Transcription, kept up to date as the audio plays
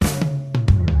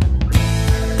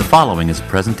following is a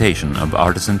presentation of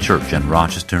Artisan Church in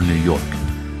Rochester, New York.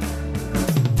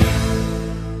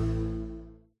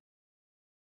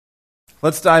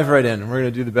 Let's dive right in. We're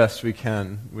going to do the best we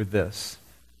can with this.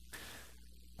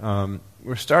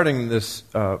 We're starting this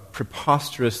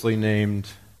preposterously named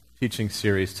teaching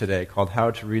series today called How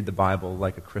to Read the Bible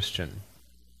Like a Christian.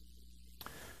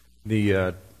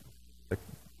 The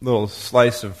little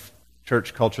slice of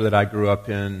church culture that I grew up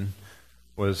in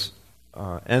was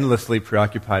endlessly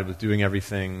preoccupied with doing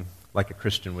everything like a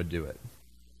Christian would do it.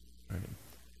 Right?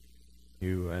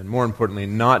 And more importantly,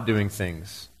 not doing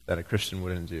things that a Christian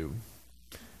wouldn't do.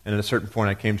 And at a certain point,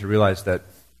 I came to realize that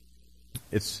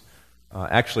it's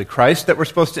actually Christ that we're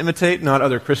supposed to imitate, not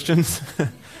other Christians.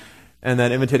 And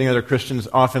that imitating other Christians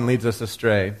often leads us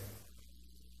astray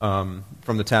from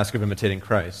the task of imitating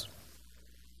Christ.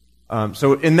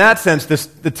 So in that sense,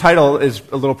 the title is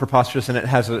a little preposterous, and it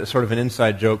has a sort of an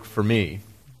inside joke for me.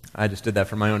 I just did that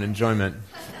for my own enjoyment.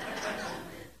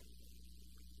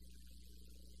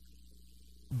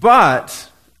 But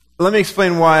let me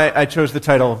explain why I chose the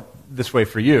title this way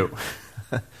for you.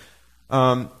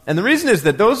 And the reason is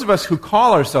that those of us who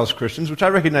call ourselves Christians, which I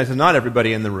recognize is not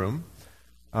everybody in the room,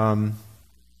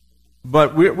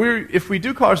 but if we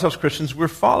do call ourselves Christians, we're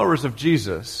followers of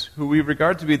Jesus, who we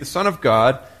regard to be the Son of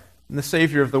God and the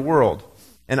Savior of the world.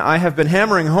 And I have been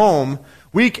hammering home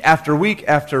week after week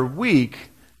after week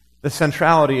the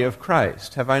centrality of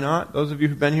Christ. Have I not? Those of you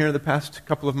who've been here the past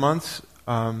couple of months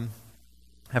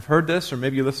have heard this, or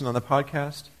maybe you listen on the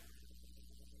podcast.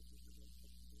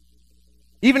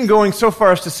 Even going so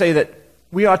far as to say that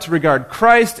we ought to regard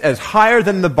Christ as higher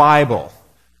than the Bible,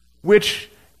 which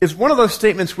is one of those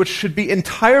statements which should be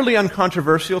entirely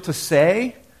uncontroversial to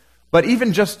say, but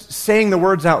even just saying the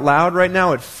words out loud right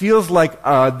now, it feels like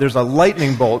there's a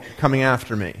lightning bolt coming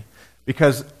after me.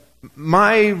 Because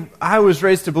I was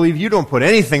raised to believe you don't put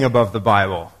anything above the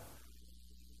Bible.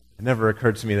 It never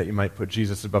occurred to me that you might put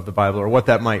Jesus above the Bible, or what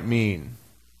that might mean.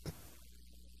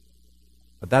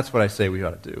 But that's what I say we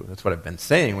ought to do. That's what I've been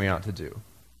saying we ought to do.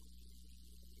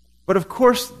 But of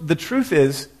course, the truth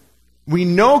is, we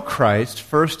know Christ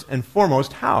first and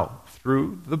foremost. How?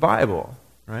 Through the Bible.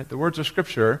 Right? The words of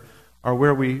Scripture are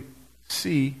where we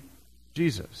see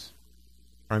Jesus,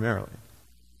 primarily.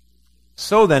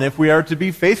 So then, if we are to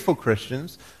be faithful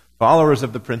Christians, followers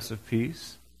of the Prince of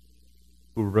Peace,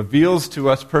 who reveals to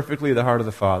us perfectly the heart of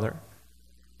the Father,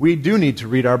 we do need to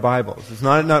read our Bibles.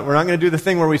 We're not going to do the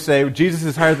thing where we say, Jesus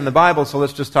is higher than the Bible, so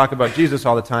let's just talk about Jesus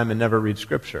all the time and never read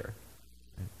Scripture.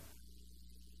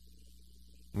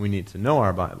 We need to know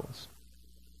our Bibles.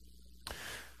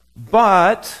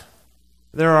 But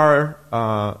there are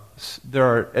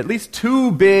at least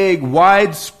two big,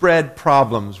 widespread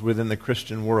problems within the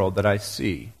Christian world that I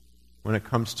see when it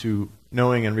comes to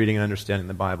knowing and reading and understanding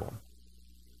the Bible.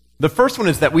 The first one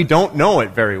is that we don't know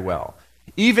it very well.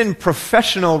 Even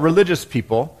professional religious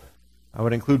people, I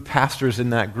would include pastors in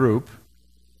that group,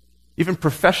 even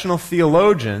professional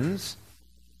theologians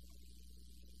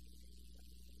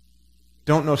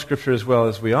don't know Scripture as well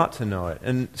as we ought to know it.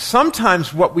 And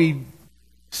sometimes what we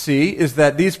see is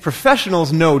that these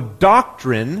professionals know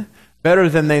doctrine better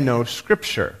than they know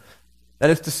Scripture. That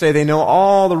is to say, they know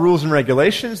all the rules and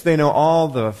regulations, they know all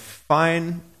the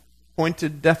fine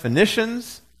pointed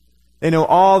definitions, they know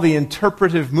all the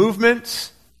interpretive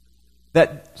movements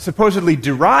that supposedly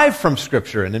derive from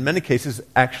Scripture, and in many cases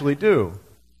actually do.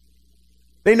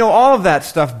 They know all of that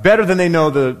stuff better than they know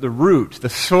the root, the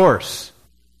source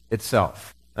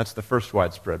itself. That's the first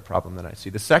widespread problem that I see.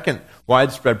 The second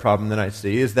widespread problem that I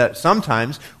see is that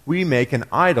sometimes we make an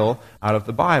idol out of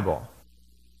the Bible.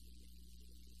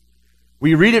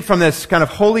 We read it from this kind of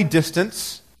holy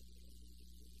distance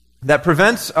that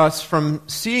prevents us from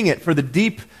seeing it for the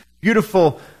deep,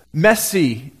 beautiful,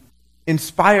 messy,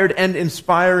 inspired and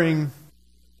inspiring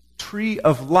tree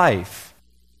of life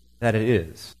that it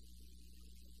is.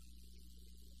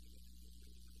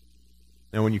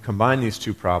 Now, when you combine these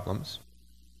two problems,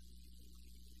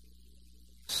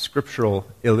 scriptural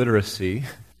illiteracy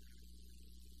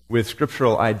with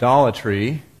scriptural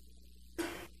idolatry,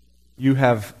 you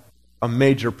have a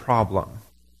major problem.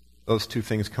 Those two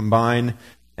things combine,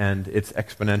 and it's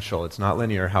exponential. It's not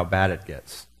linear how bad it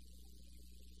gets.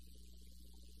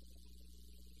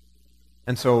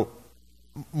 And so,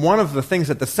 one of the things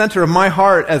at the center of my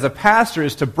heart as a pastor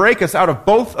is to break us out of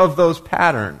both of those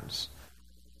patterns.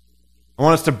 I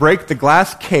want us to break the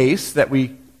glass case that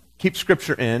we keep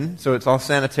Scripture in, so it's all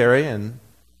sanitary and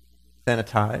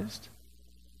sanitized.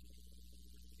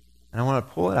 And I want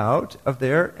to pull it out of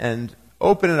there and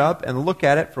open it up and look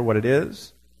at it for what it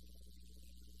is,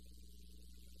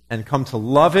 and come to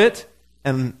love it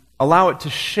and allow it to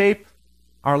shape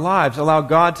our lives, allow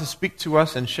God to speak to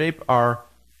us and shape our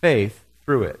faith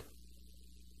through it.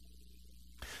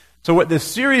 So what this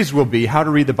series will be, How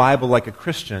to Read the Bible Like a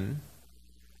Christian,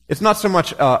 it's not so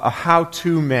much a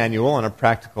how-to manual on a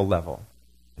practical level.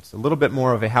 It's a little bit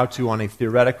more of a how-to on a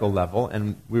theoretical level,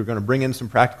 and we're going to bring in some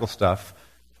practical stuff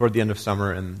toward the end of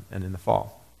summer and in the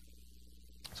fall.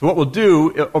 So what we'll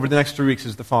do over the next 3 weeks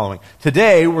is the following.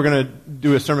 Today, we're going to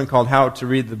do a sermon called How to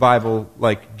Read the Bible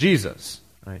Like Jesus.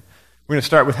 Right? We're going to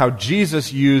start with how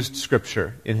Jesus used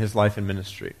Scripture in his life and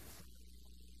ministry.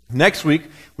 Next week,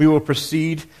 we will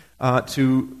proceed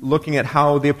to looking at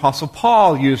how the Apostle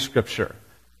Paul used Scripture,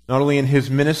 not only in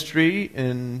his ministry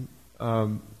in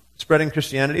spreading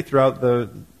Christianity throughout the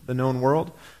known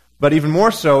world, but even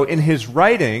more so in his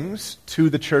writings to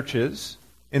the churches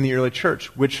in the early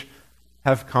church, which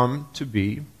have come to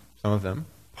be, some of them,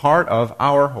 part of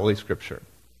our Holy Scripture.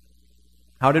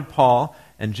 How did Paul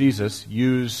and Jesus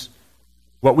use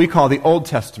what we call the Old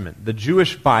Testament, the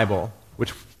Jewish Bible,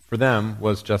 which for them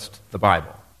was just the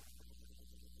Bible?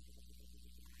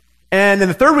 And in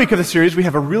the third week of the series, we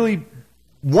have a really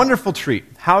wonderful treat,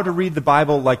 How to Read the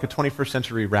Bible Like a 21st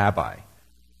Century Rabbi.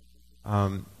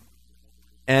 And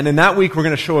in that week, we're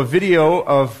going to show a video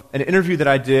of an interview that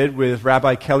I did with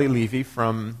Rabbi Kelly Levy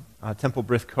from Temple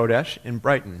Brith Kodesh in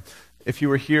Brighton. If you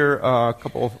were here a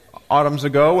couple of autumns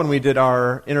ago when we did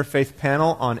our interfaith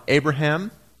panel on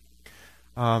Abraham,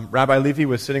 Rabbi Levy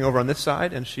was sitting over on this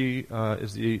side, and she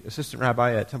is the assistant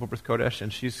rabbi at Temple Brith Kodesh,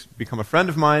 and she's become a friend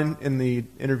of mine in the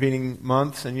intervening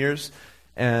months and years,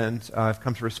 and I've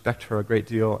come to respect her a great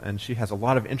deal, and she has a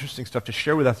lot of interesting stuff to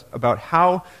share with us about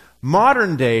how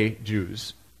modern-day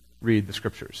Jews read the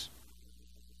Scriptures.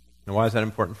 Now, why is that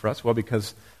important for us? Well,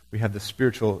 because we have this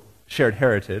spiritual shared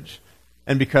heritage,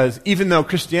 and because even though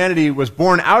Christianity was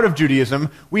born out of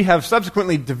Judaism, we have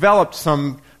subsequently developed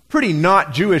some pretty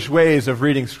not Jewish ways of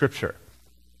reading Scripture.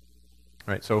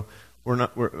 Right? So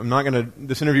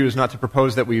this interview is not to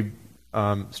propose that we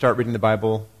start reading the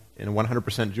Bible in a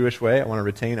 100% Jewish way. I want to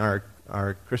retain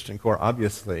our Christian core,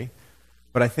 obviously.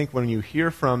 But I think when you hear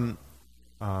from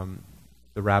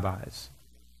the rabbis,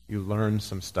 you learn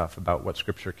some stuff about what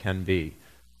Scripture can be,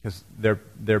 because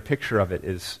their picture of it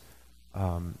is,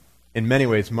 in many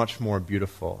ways, much more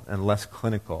beautiful and less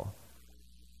clinical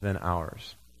than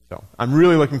ours. So I'm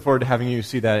really looking forward to having you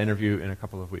see that interview in a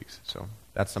couple of weeks. So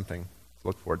that's something to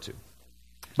look forward to.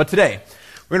 But today,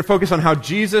 we're going to focus on how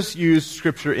Jesus used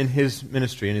Scripture in his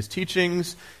ministry, in his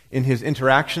teachings, in his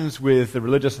interactions with the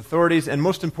religious authorities, and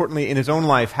most importantly, in his own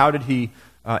life. How did he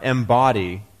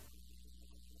embody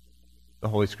the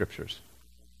Holy Scriptures?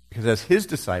 Because as his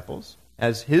disciples,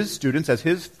 as his students, as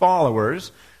his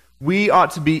followers, we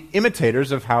ought to be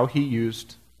imitators of how he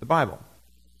used the Bible.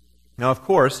 Now, of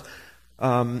course,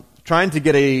 trying to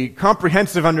get a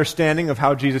comprehensive understanding of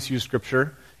how Jesus used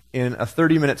Scripture in a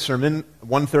 30-minute sermon,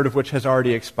 one-third of which has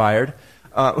already expired,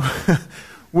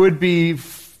 would be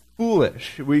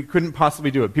foolish. We couldn't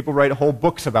possibly do it. People write whole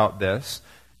books about this,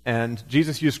 and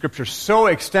Jesus used Scripture so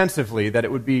extensively that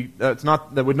it would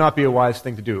that would not be a wise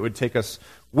thing to do. It would take us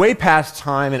way past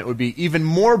time, and it would be even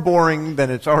more boring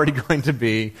than it's already going to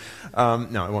be.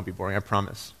 No, it won't be boring, I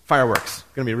promise. Fireworks.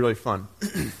 It's going to be really fun.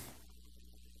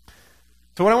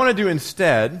 So what I want to do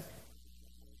instead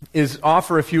is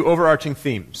offer a few overarching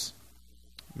themes,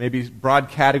 maybe broad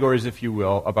categories, if you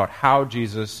will, about how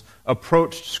Jesus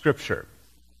approached Scripture.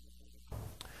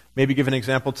 Maybe give an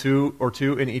example or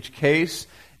two in each case,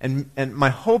 and my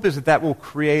hope is that will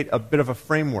create a bit of a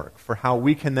framework for how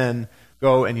we can then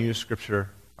go and use Scripture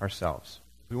ourselves.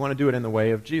 We want to do it in the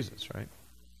way of Jesus, right?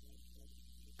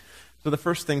 So the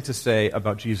first thing to say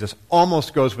about Jesus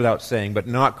almost goes without saying, but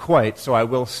not quite, so I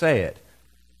will say it,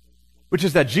 which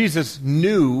is that Jesus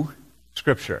knew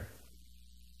Scripture.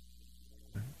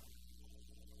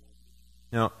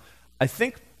 Now,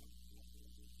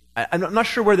 I'm not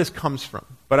sure where this comes from,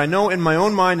 but I know in my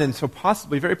own mind, and so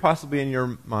very possibly in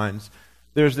your minds,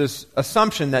 there's this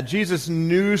assumption that Jesus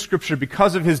knew Scripture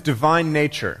because of his divine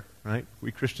nature, right?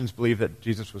 We Christians believe that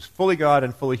Jesus was fully God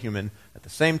and fully human at the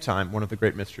same time, one of the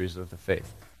great mysteries of the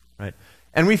faith, right?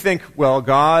 And we think, well,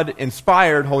 God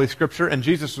inspired Holy Scripture, and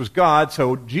Jesus was God,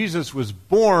 so Jesus was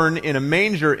born in a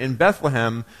manger in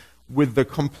Bethlehem with the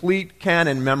complete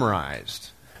canon memorized,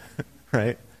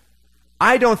 right?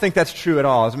 I don't think that's true at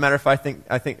all. As a matter of fact,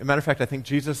 I think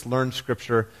Jesus learned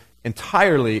Scripture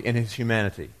entirely in his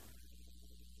humanity,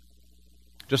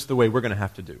 just the way we're going to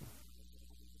have to do.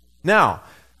 Now,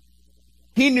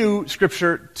 he knew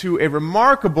Scripture to a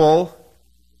remarkable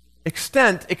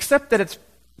extent, except that it's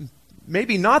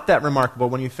maybe not that remarkable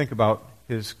when you think about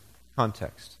his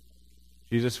context.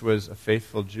 Jesus was a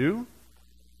faithful Jew.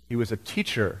 He was a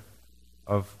teacher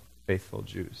of faithful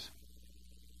Jews.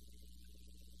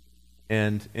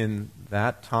 And in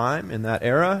that time, in that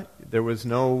era, there was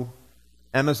no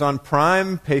Amazon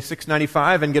Prime, pay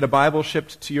 $6.95 and get a Bible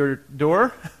shipped to your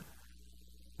door.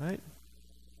 Right?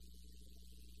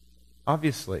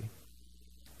 Obviously,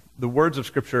 the words of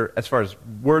Scripture, as far as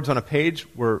words on a page,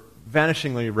 were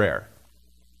vanishingly rare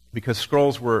because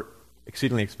scrolls were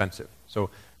exceedingly expensive. So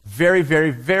very,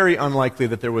 very, very unlikely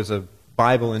that there was a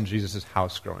Bible in Jesus'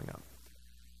 house growing up.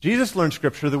 Jesus learned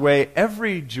Scripture the way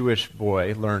every Jewish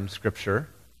boy learned Scripture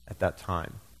at that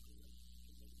time,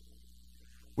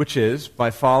 which is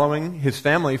by following his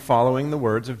family, following the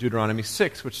words of Deuteronomy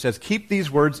 6, which says, keep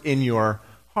these words in your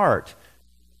heart.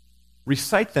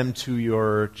 Recite them to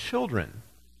your children.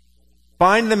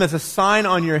 Bind them as a sign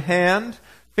on your hand.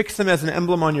 Fix them as an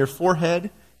emblem on your forehead.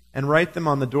 And write them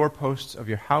on the doorposts of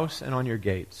your house and on your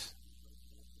gates.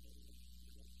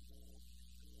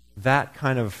 That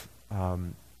kind of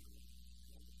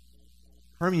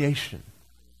permeation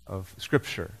of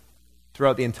Scripture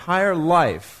throughout the entire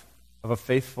life of a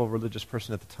faithful religious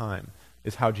person at the time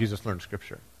is how Jesus learned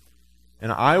Scripture.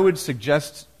 And I would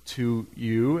suggest to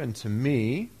you and to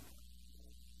me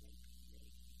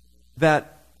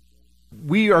that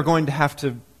we are going to have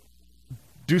to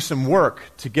do some work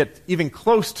to get even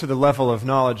close to the level of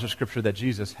knowledge of Scripture that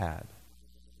Jesus had.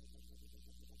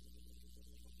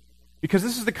 Because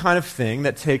this is the kind of thing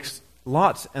that takes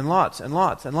lots and lots and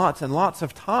lots and lots and lots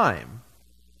of time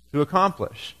to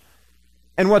accomplish.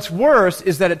 And what's worse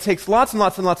is that it takes lots and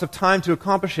lots and lots of time to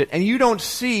accomplish it, and you don't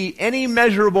see any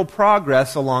measurable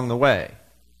progress along the way.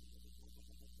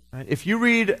 Right? If you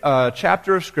read a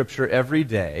chapter of Scripture every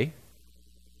day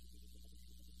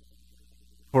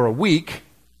for a week,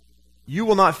 you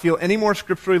will not feel any more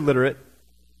scripturally literate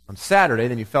on Saturday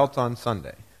than you felt on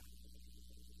Sunday.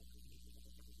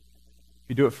 If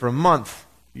you do it for a month,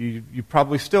 you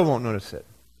probably still won't notice it.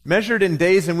 Measured in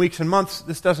days and weeks and months,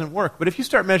 this doesn't work. But if you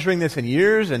start measuring this in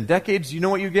years and decades, you know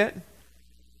what you get?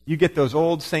 You get those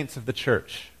old saints of the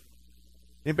church.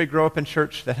 Anybody grow up in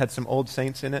church that had some old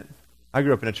saints in it? I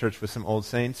grew up in a church with some old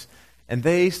saints, and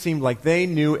they seemed like they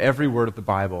knew every word of the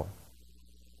Bible.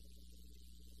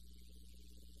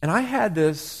 And I had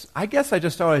this, I guess I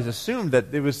just always assumed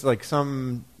that it was like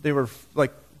they were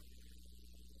like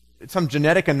some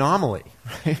genetic anomaly.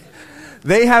 Right?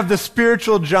 They have the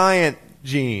spiritual giant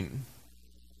gene,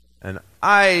 and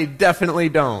I definitely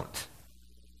don't.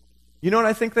 You know what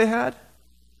I think they had?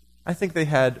 I think they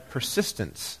had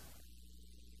persistence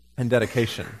and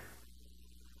dedication.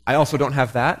 I also don't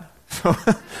have that, so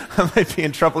I might be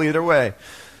in trouble either way.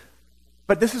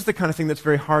 But this is the kind of thing that's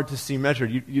very hard to see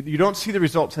measured. You don't see the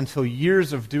results until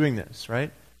years of doing this, right?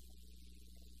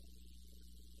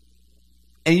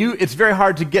 And it's very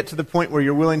hard to get to the point where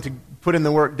you're willing to put in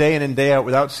the work day in and day out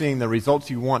without seeing the results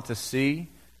you want to see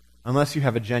unless you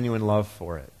have a genuine love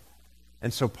for it.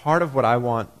 And so part of what I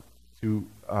want to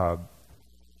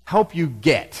help you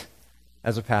get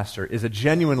as a pastor is a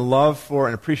genuine love for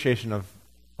and appreciation of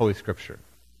Holy Scripture.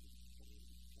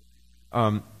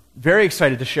 Very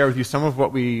excited to share with you some of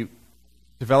what we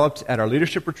developed at our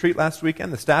leadership retreat last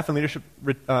weekend. The staff and leadership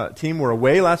team were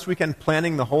away last weekend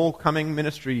planning the whole coming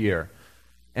ministry year.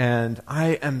 And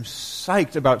I am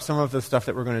psyched about some of the stuff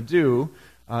that we're going to do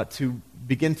to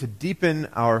begin to deepen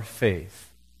our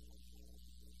faith.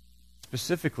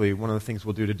 Specifically, one of the things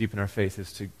we'll do to deepen our faith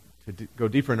is to go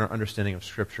deeper in our understanding of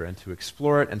Scripture and to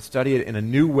explore it and study it in a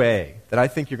new way that I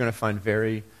think you're going to find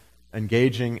very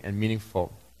engaging and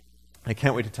meaningful. I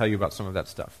can't wait to tell you about some of that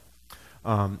stuff.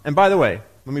 And by the way,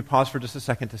 let me pause for just a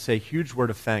second to say a huge word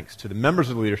of thanks to the members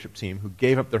of the leadership team who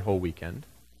gave up their whole weekend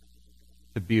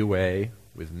to be away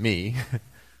with me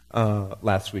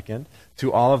last weekend,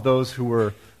 to all of those who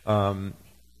were Tim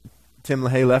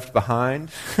LaHaye left behind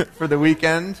for the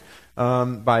weekend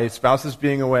by spouses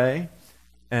being away,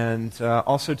 and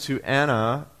also to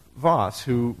Anna Voss,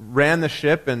 who ran the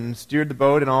ship and steered the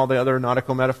boat and all the other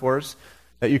nautical metaphors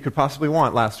that you could possibly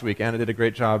want last week. Anna did a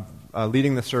great job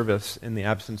leading the service in the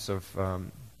absence of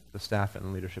the staff and the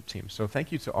leadership team. So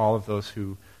thank you to all of those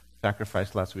who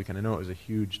sacrificed last week, and I know it was a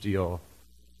huge deal.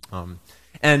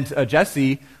 And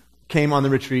Jessie came on the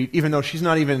retreat, even though she's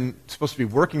not even supposed to be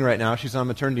working right now. She's on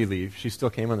maternity leave. She still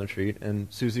came on the retreat, and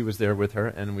Susie was there with her,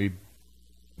 and we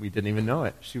didn't even know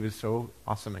it. She was so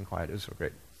awesome and quiet. It was so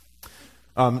great.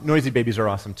 Noisy babies are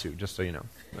awesome too, just so you know.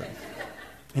 But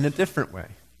in a different way.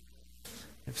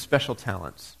 They have special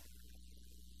talents.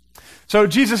 So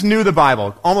Jesus knew the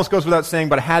Bible. Almost goes without saying,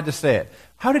 but I had to say it.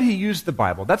 How did he use the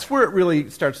Bible? That's where it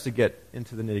really starts to get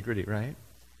into the nitty-gritty, right?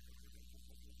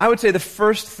 I would say the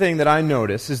first thing that I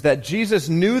notice is that Jesus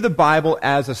knew the Bible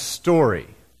as a story.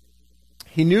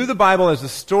 He knew the Bible as a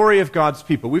story of God's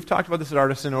people. We've talked about this at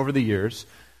Artisan over the years,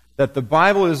 that the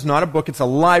Bible is not a book, it's a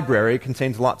library. It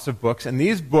contains lots of books, and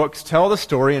these books tell the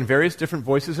story in various different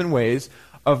voices and ways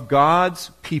of God's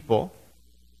people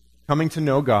coming to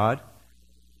know God,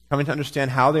 coming to understand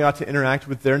how they ought to interact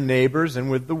with their neighbors and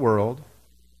with the world,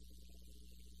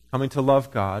 coming to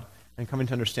love God, and coming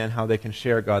to understand how they can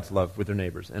share God's love with their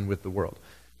neighbors and with the world.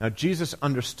 Now, Jesus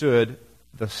understood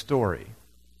the story,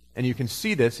 and you can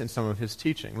see this in some of his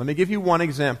teaching. Let me give you one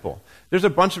example. There's a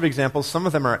bunch of examples. Some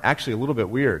of them are actually a little bit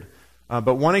weird.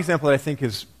 But one example that I think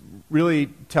is really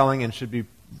telling and should be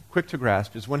quick to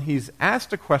grasp is when he's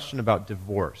asked a question about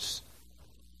divorce.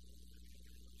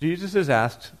 Jesus is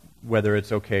asked whether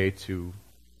it's okay to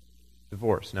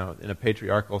divorce. Now, in a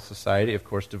patriarchal society, of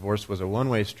course, divorce was a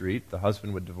one-way street. The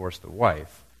husband would divorce the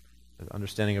wife. The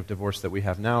understanding of divorce that we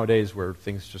have nowadays where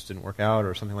things just didn't work out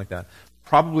or something like that,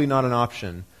 probably not an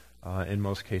option in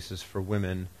most cases for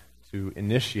women to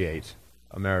initiate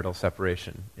a marital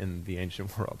separation in the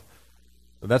ancient world.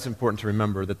 So that's important to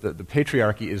remember, that the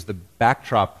patriarchy is the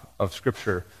backdrop of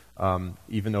Scripture,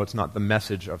 even though it's not the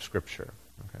message of Scripture.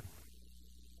 Okay.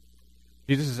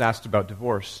 Jesus is asked about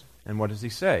divorce, and what does he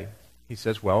say? He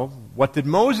says, well, what did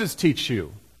Moses teach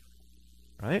you?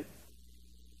 Right?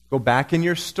 Go back in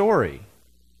your story.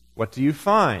 What do you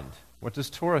find? What does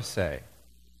Torah say?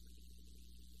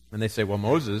 And they say, well,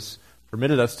 Moses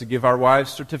permitted us to give our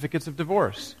wives certificates of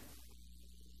divorce.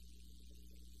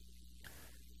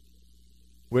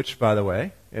 Which, by the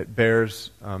way, it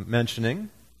bears mentioning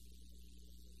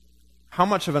how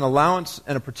much of an allowance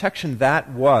and a protection that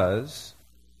was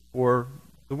for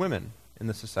the women in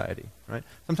the society. Right?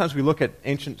 Sometimes we look at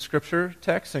ancient scripture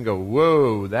texts and go,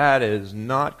 whoa, that is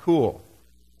not cool.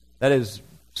 That is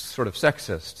sort of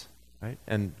sexist. Right?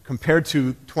 And compared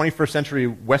to 21st century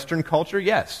Western culture,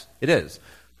 yes, it is.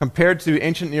 Compared to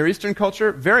ancient Near Eastern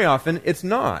culture, very often it's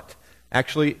not.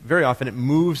 Actually, very often it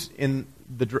moves in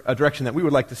a direction that we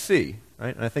would like to see.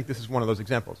 Right? And I think this is one of those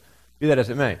examples. Be that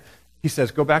as it may. He says,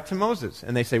 go back to Moses.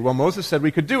 And they say, well, Moses said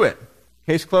we could do it.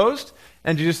 Case closed.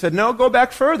 And Jesus said, no, go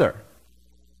back further.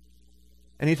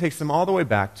 And he takes them all the way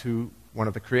back to one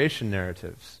of the creation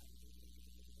narratives.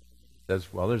 He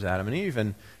says, well, there's Adam and Eve,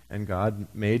 and God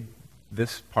made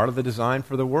this part of the design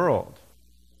for the world.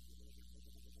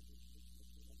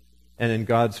 And in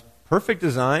God's perfect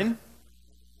design,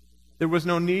 there was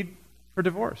no need for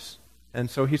divorce. And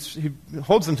so he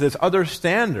holds them to this other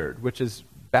standard, which is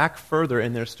back further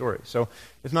in their story. So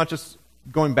it's not just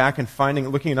going back and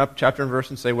looking it up chapter and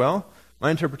verse and say, well, my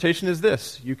interpretation is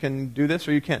this. You can do this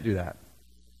or you can't do that.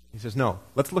 He says, no,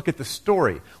 let's look at the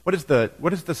story. What does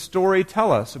the story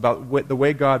tell us about the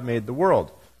way God made the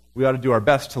world? We ought to do our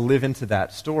best to live into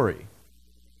that story.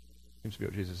 Seems to be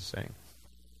what Jesus is saying.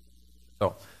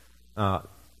 So,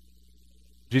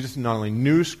 Jesus not only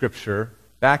knew Scripture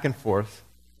back and forth,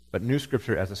 but knew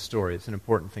Scripture as a story. It's an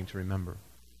important thing to remember.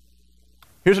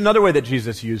 Here's another way that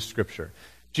Jesus used Scripture.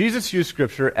 Jesus used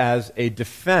Scripture as a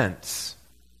defense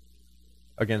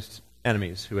against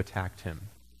enemies who attacked him.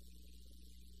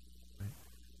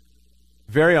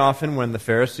 Very often when the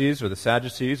Pharisees or the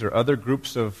Sadducees or other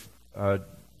groups of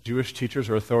Jewish teachers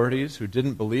or authorities who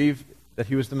didn't believe that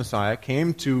he was the Messiah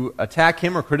came to attack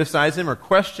him or criticize him or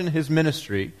question his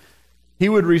ministry, he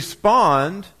would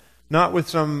respond not with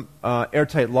some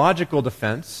airtight logical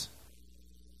defense,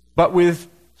 but with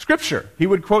Scripture. He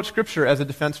would quote Scripture as a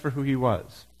defense for who he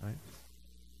was. Right?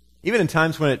 Even in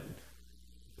times when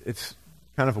it's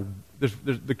kind of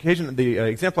the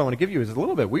example I want to give you is a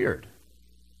little bit weird.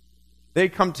 They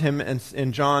come to him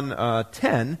in John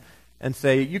 10 and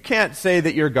say, you can't say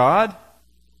that you're God.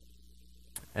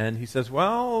 And he says,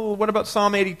 well, what about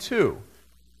Psalm 82?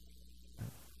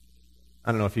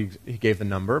 I don't know if he gave the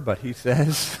number, but he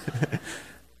says,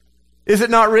 is it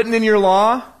not written in your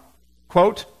law?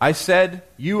 Quote, I said,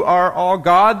 you are all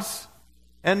gods,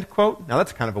 end quote. Now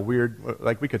that's kind of a weird,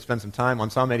 like we could spend some time on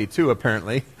Psalm 82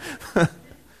 apparently. But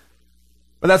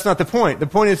that's not the point. The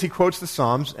point is he quotes the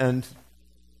Psalms and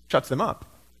shuts them up.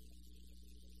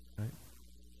 Right?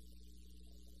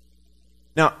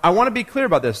 Now, I want to be clear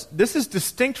about this. This is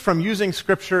distinct from using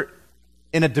Scripture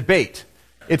in a debate.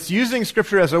 It's using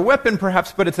Scripture as a weapon,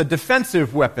 perhaps, but it's a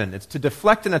defensive weapon. It's to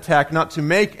deflect an attack, not to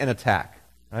make an attack.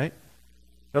 Right?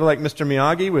 Sort of like Mr.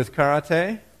 Miyagi with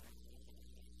karate.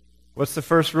 What's the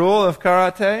first rule of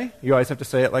karate? You always have to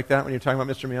say it like that when you're talking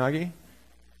about Mr. Miyagi.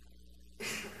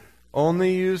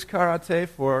 Only use karate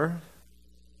for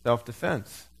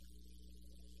self-defense.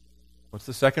 What's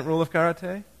the second rule of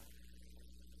karate?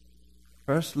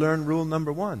 First learn rule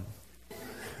number 1.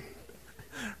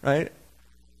 right?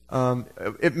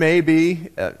 It may be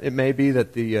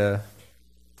that the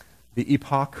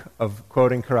epoch of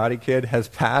quoting Karate Kid has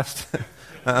passed.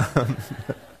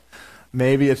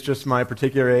 Maybe it's just my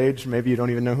particular age. Maybe you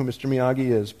don't even know who Mr.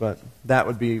 Miyagi is, but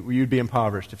you'd be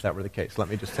impoverished if that were the case. Let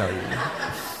me just tell you.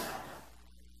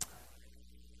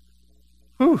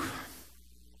 Whew.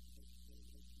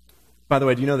 By the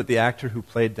way, do you know that the actor who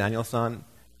played Daniel-san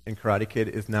in Karate Kid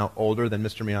is now older than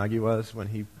Mr. Miyagi was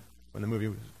when the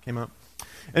movie came out?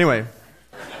 Anyway,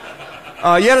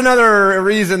 yet another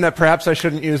reason that perhaps I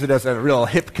shouldn't use it as a real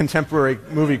hip contemporary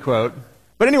movie quote.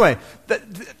 But anyway,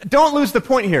 don't lose the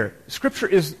point here. Scripture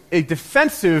is a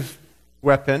defensive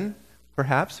weapon,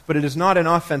 perhaps, but it is not an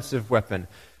offensive weapon.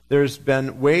 There's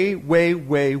been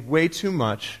way too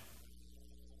much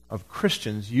of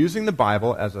Christians using the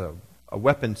Bible as a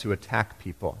weapon to attack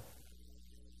people.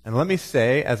 And let me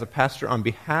say, as a pastor on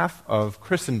behalf of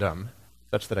Christendom,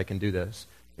 such that I can do this,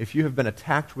 if you have been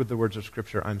attacked with the words of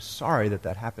Scripture, I'm sorry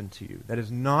that happened to you. That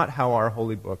is not how our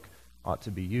holy book ought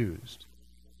to be used.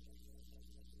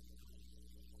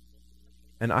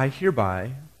 And I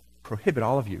hereby prohibit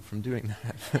all of you from doing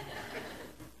that.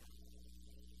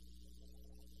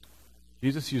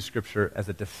 Jesus used Scripture as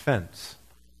a defense,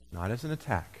 not as an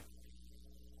attack.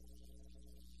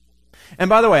 And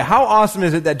by the way, how awesome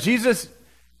is it that Jesus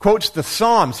quotes the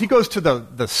Psalms? He goes to the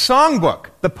songbook,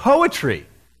 the poetry,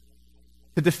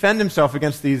 to defend himself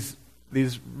against these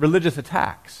religious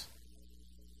attacks.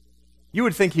 You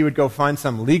would think he would go find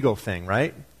some legal thing,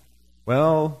 right?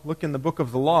 Well, look in the book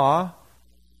of the law.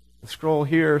 The scroll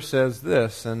here says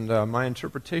this, and my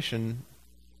interpretation...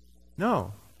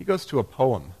 No, he goes to a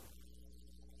poem.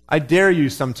 I dare you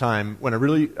sometime, when a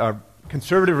really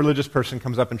conservative religious person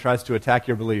comes up and tries to attack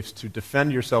your beliefs, to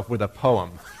defend yourself with a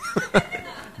poem.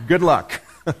 Good luck.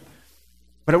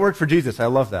 But it worked for Jesus. I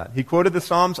love that. He quoted the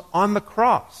Psalms on the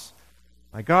cross.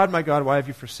 My God, why have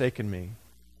you forsaken me?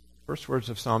 First words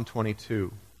of Psalm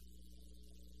 22.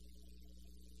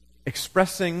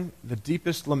 Expressing the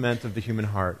deepest lament of the human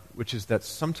heart, which is that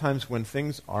sometimes when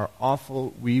things are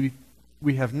awful, we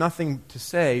have nothing to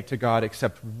say to God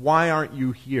except, why aren't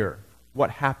you here? What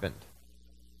happened?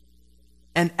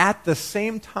 And at the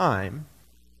same time,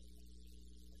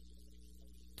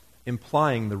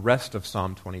 implying the rest of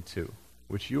Psalm 22,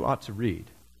 which you ought to read,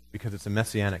 because it's a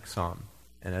messianic psalm.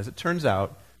 And as it turns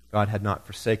out, God had not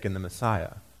forsaken the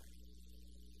Messiah.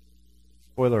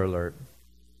 Spoiler alert,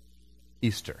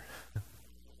 Easter,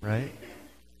 right?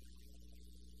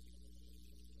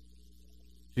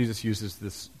 Jesus uses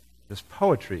this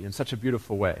poetry in such a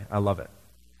beautiful way. I love it.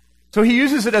 So he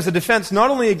uses it as a defense not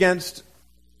only against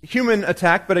human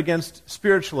attack, but against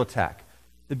spiritual attack.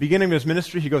 At the beginning of his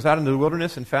ministry, he goes out into the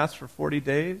wilderness and fasts for 40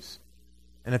 days.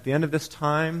 And at the end of this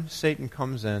time, Satan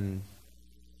comes and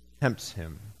tempts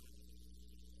him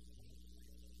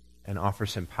and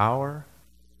offers him power,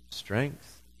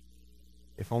 strength,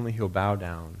 if only he'll bow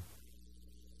down.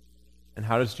 And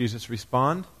how does Jesus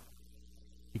respond?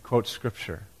 He quotes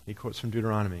Scripture. He quotes from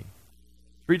Deuteronomy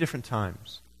 3 different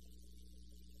times.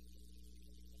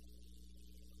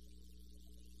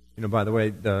 You know, by the way,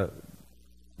 the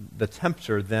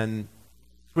tempter then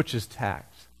switches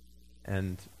tact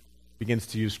and begins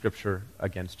to use Scripture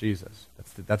against Jesus.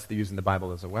 That's the using the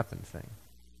Bible as a weapon thing.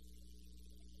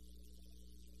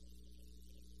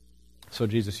 So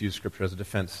Jesus used Scripture as a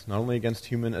defense, not only against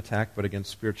human attack, but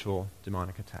against spiritual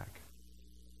demonic attack.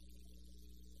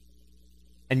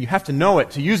 And you have to know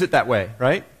it to use it that way,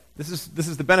 right? This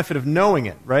is the benefit of knowing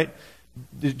it, right?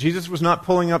 Jesus was not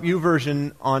pulling up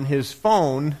YouVersion on his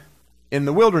phone in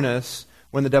the wilderness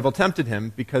when the devil tempted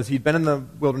him, because he'd been in the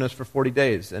wilderness for 40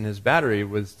 days and his battery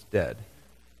was dead.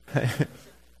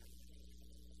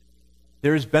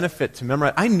 There is benefit to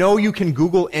memorize. I know you can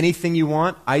Google anything you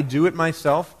want. I do it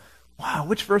myself. Wow,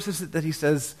 which verse is it that he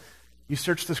says, you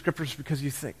search the Scriptures because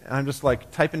you think... I'm just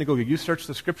like, type into Google, you search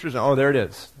the Scriptures, and oh, there it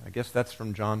is. I guess that's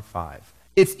from John 5.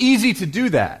 It's easy to do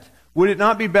that. Would it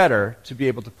not be better to be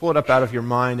able to pull it up out of your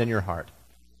mind and your heart?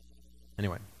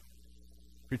 Anyway,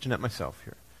 preaching at myself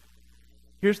here.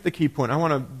 Here's the key point. I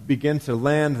want to begin to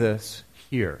land this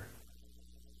here.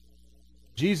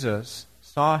 Jesus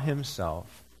saw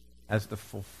himself as the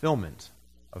fulfillment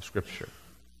of Scripture.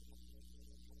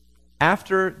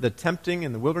 After the tempting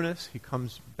in the wilderness, he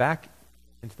comes back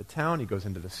into the town. He goes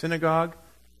into the synagogue,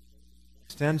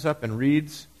 stands up and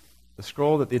reads the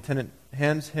scroll that the attendant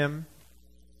hands him.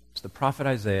 It's the prophet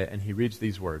Isaiah, and he reads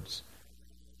these words.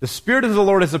 The Spirit of the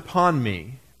Lord is upon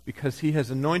me, because he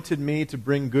has anointed me to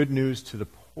bring good news to the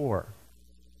poor.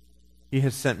 He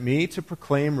has sent me to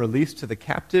proclaim release to the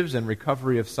captives and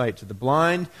recovery of sight to the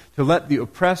blind, to let the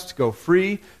oppressed go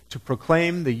free, to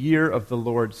proclaim the year of the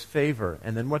Lord's favor.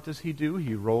 And then what does he do?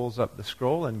 He rolls up the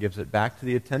scroll and gives it back to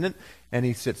the attendant, and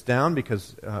he sits down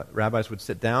because rabbis would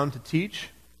sit down to teach.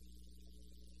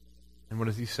 And what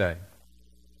does he say?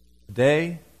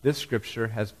 Today, this scripture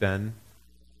has been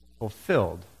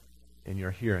fulfilled in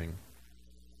your hearing.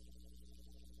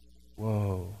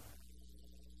 Whoa.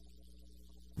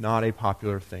 Not a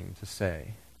popular thing to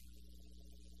say.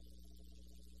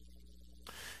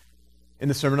 In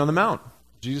the Sermon on the Mount,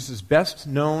 Jesus' best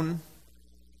known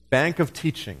bank of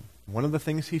teaching, one of the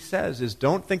things he says is,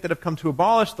 don't think that I've come to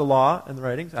abolish the law and the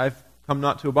writings. I've come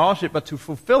not to abolish it, but to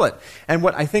fulfill it. And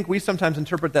what I think we sometimes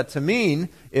interpret that to mean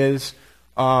is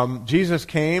Jesus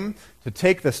came to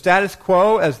take the status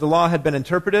quo as the law had been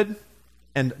interpreted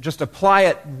and just apply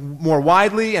it more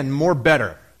widely and more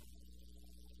better.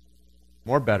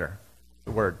 More better.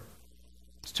 The word.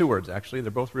 It's two words, actually.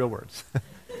 They're both real words.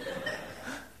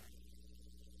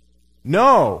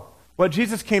 No. What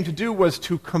Jesus came to do was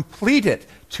to complete it,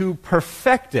 to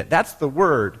perfect it. That's the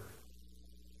word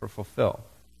for fulfill.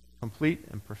 Complete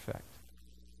and perfect.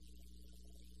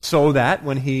 So that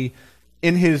when he,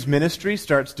 in his ministry,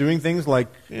 starts doing things like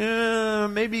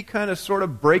maybe kind of sort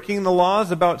of breaking the laws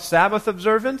about Sabbath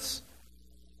observance,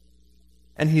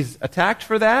 and he's attacked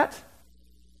for that,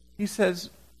 he says,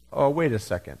 oh, wait a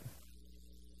second.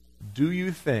 Do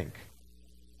you think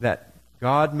that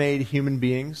God made human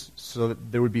beings so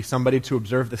that there would be somebody to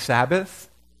observe the Sabbath?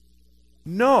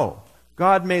 No.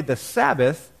 God made the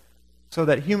Sabbath so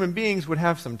that human beings would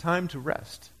have some time to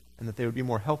rest and that they would be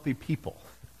more healthy people.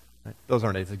 Right? Those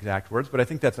aren't his exact words, but I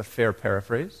think that's a fair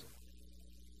paraphrase.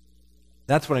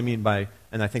 That's what I mean by,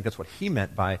 and I think that's what he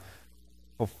meant by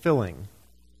fulfilling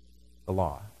the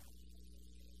law.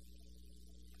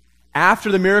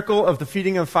 After the miracle of the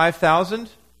feeding of 5,000,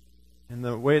 in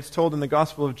the way it's told in the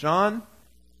Gospel of John,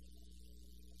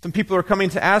 some people are coming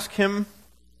to ask him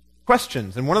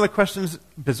questions. And one of the questions,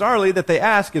 bizarrely, that they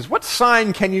ask is, what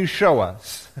sign can you show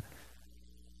us?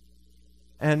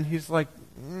 And he's like,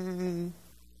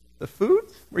 the food?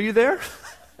 Were you there?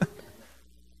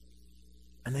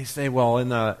 And they say, well, in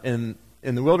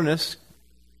the wilderness,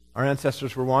 our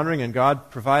ancestors were wandering, and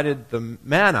God provided the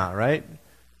manna, right?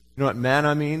 You know what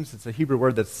manna means? It's a Hebrew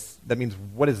word that means,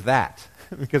 what is that?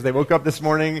 Because they woke up this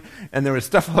morning and there was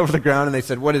stuff all over the ground and they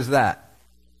said, what is that?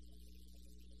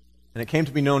 And it came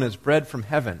to be known as bread from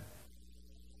heaven.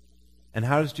 And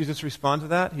how does Jesus respond to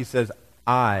that? He says,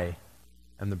 I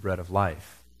am the bread of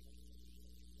life.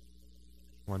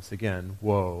 Once again,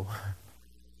 whoa,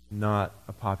 not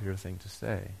a popular thing to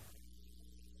say.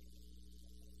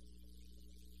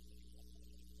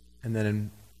 And then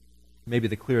in maybe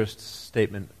the clearest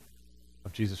statement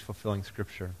of Jesus fulfilling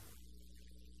Scripture,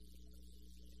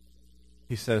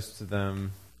 he says to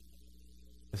them,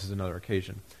 this is another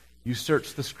occasion, you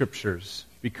search the Scriptures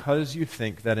because you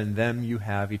think that in them you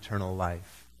have eternal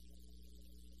life,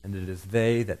 and it is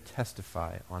they that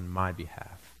testify on my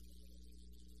behalf.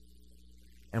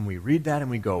 And we read that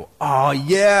and we go, oh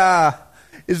yeah,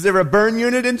 is there a burn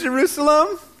unit in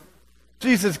Jerusalem?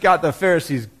 Jesus got the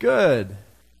Pharisees good.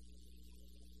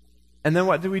 And then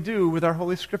what do we do with our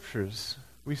Holy Scriptures?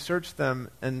 We search them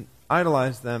and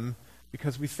idolize them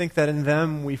because we think that in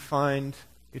them we find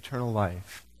eternal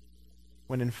life,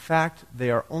 when in fact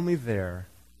they are only there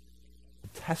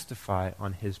to testify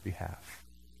on his behalf.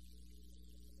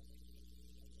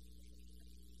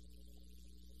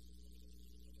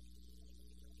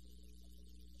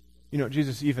 You know,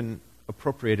 Jesus even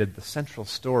appropriated the central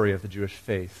story of the Jewish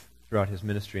faith throughout his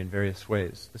ministry in various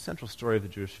ways. The central story of the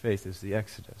Jewish faith is the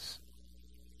Exodus.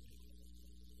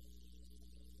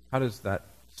 How does that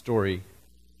story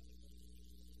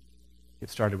get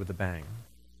started with a bang?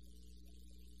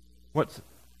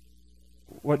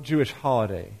 What Jewish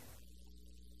holiday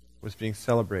was being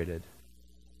celebrated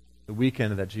the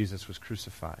weekend that Jesus was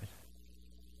crucified?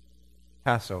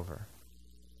 Passover.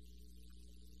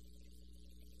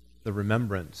 The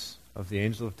remembrance of the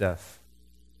angel of death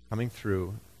coming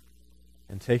through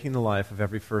and taking the life of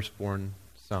every firstborn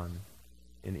son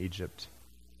in Egypt,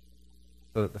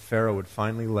 so that the Pharaoh would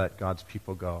finally let God's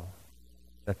people go,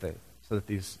 so that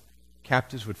these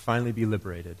captives would finally be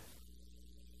liberated.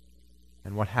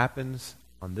 And what happens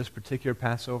on this particular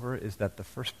Passover is that the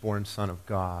firstborn Son of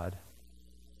God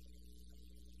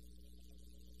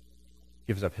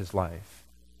gives up his life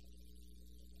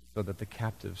so that the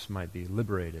captives might be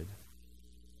liberated.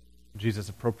 Jesus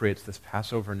appropriates this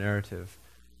Passover narrative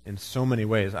in so many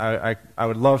ways. I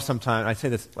would love sometime, I say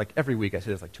this like every week, I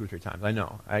say this like 2 or 3 times. I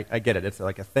know, I get it, it's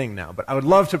like a thing now. But I would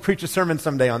love to preach a sermon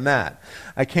someday on that.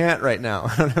 I can't right now,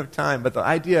 I don't have time. But the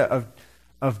idea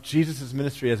of Jesus'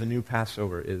 ministry as a new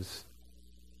Passover is,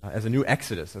 as a new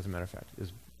Exodus, as a matter of fact,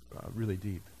 is really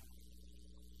deep.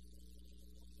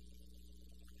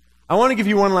 I want to give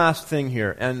you one last thing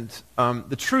here. And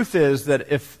the truth is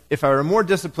that if I were more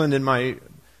disciplined in my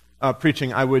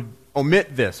preaching, I would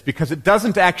omit this, because it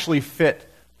doesn't actually fit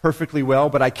perfectly well,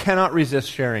 but I cannot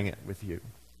resist sharing it with you.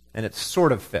 And it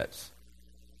sort of fits.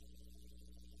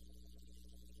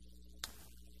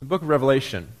 The book of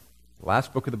Revelation, the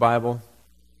last book of the Bible,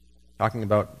 talking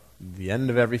about the end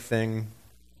of everything,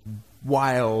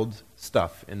 wild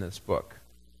stuff in this book.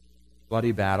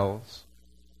 Bloody battles.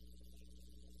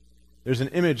 There's an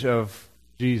image of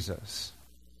Jesus,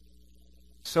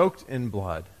 soaked in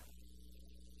blood,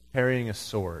 carrying a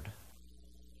sword.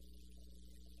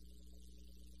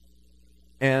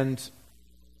 And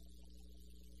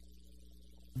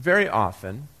very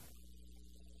often,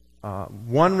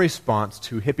 one response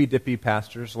to hippy-dippy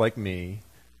pastors like me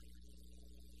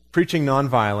preaching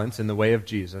nonviolence in the way of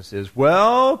Jesus is,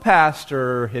 well,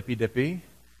 Pastor hippy-dippy,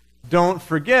 don't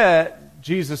forget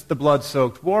Jesus the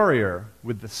blood-soaked warrior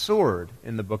with the sword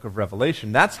in the book of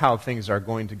Revelation. That's how things are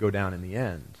going to go down in the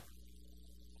end.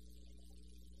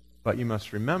 But you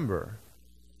must remember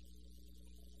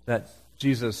that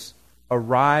Jesus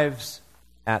arrives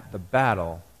at the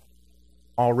battle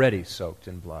already soaked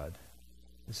in blood.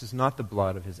 This is not the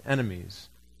blood of his enemies,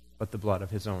 but the blood of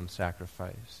his own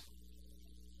sacrifice.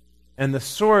 And the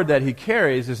sword that he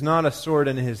carries is not a sword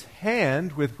in his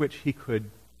hand with which he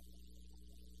could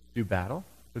do battle,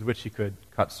 with which he could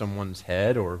cut someone's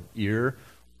head or ear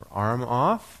or arm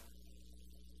off.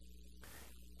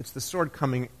 It's the sword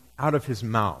coming out of his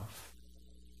mouth,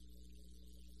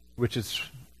 which is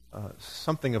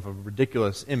something of a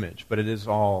ridiculous image, but it is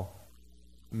all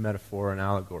metaphor and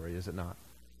allegory, is it not?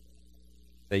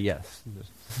 Say yes.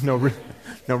 There's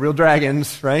no real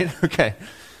dragons, right? Okay.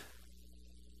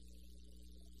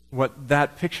 What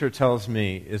that picture tells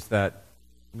me is that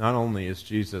not only is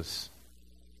Jesus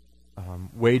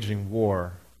waging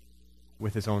war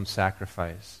with his own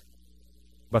sacrifice,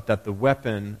 but that the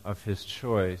weapon of his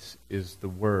choice is the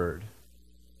word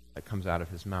that comes out of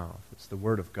his mouth. It's the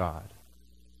word of God,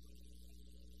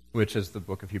 which, as the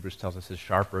book of Hebrews tells us, is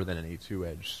sharper than any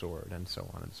two-edged sword, and so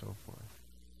on and so forth.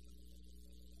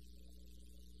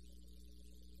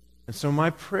 And so my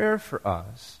prayer for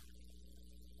us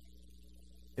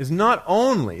is not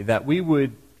only that we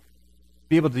would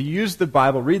be able to use the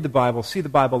Bible, read the Bible, see the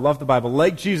Bible, love the Bible,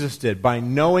 like Jesus did, by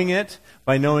knowing it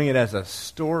as a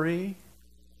story,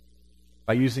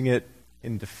 by using it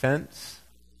in defense,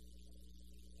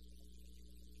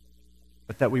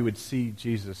 but that we would see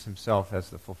Jesus himself as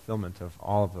the fulfillment of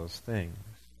all of those things.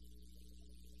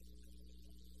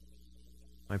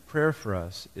 My prayer for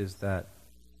us is that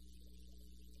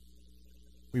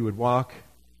we would walk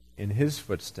in his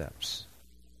footsteps,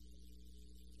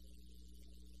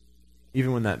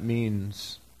 even when that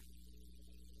means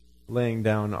laying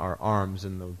down our arms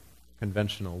in the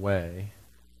conventional way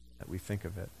that we think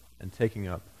of it, and taking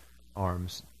up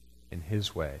arms in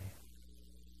his way,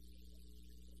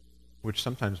 which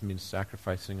sometimes means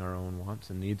sacrificing our own wants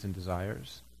and needs and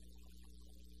desires.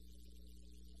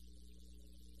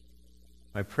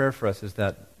 My prayer for us is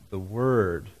that the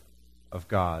Word of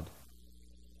God,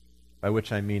 by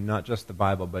which I mean not just the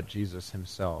Bible, but Jesus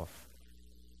himself,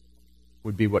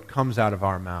 would be what comes out of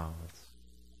our mouths,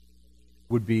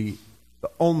 would be the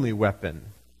only weapon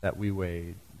that we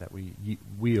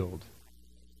wield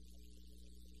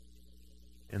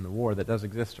in the war that does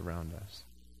exist around us.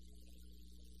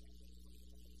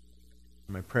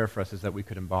 And my prayer for us is that we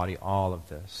could embody all of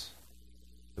this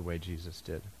the way Jesus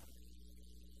did.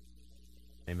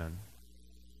 Amen.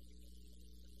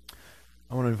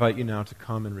 I want to invite you now to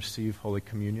come and receive Holy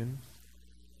Communion.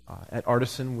 At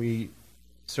Artisan, we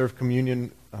serve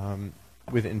communion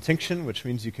with intinction, which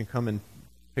means you can come and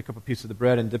pick up a piece of the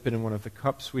bread and dip it in one of the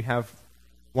cups. We have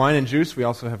wine and juice. We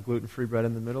also have gluten-free bread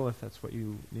in the middle, if that's what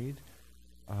you need.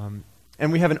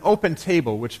 And we have an open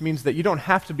table, which means that you don't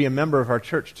have to be a member of our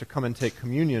church to come and take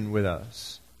communion with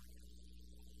us.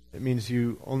 It means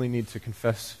you only need to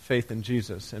confess faith in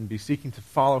Jesus and be seeking to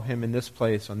follow him in this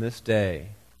place on this day.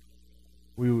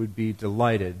 We would be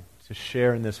delighted to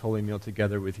share in this holy meal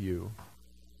together with you,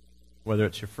 whether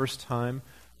it's your first time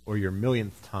or your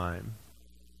millionth time,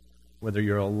 whether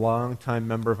you're a long-time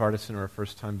member of Artisan or a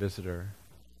first-time visitor,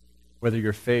 whether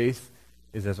your faith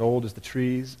is as old as the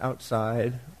trees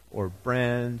outside or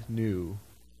brand new.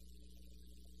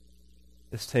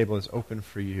 This table is open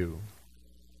for you.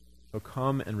 So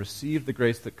come and receive the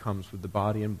grace that comes with the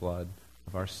body and blood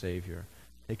of our Savior.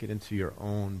 Take it into your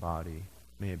own body.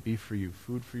 May it be for you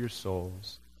food for your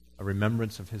souls, a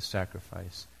remembrance of his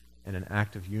sacrifice, and an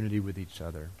act of unity with each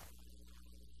other.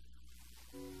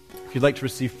 If you'd like to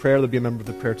receive prayer, there'll be a member of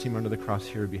the prayer team under the cross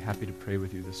here who'd be happy to pray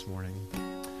with you this morning.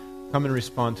 Come and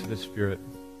respond to the Spirit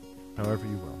however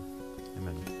you will.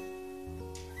 Amen.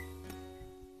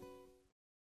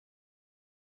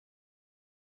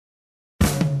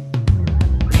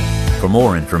 For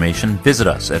more information, visit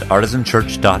us at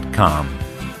artisanchurch.com.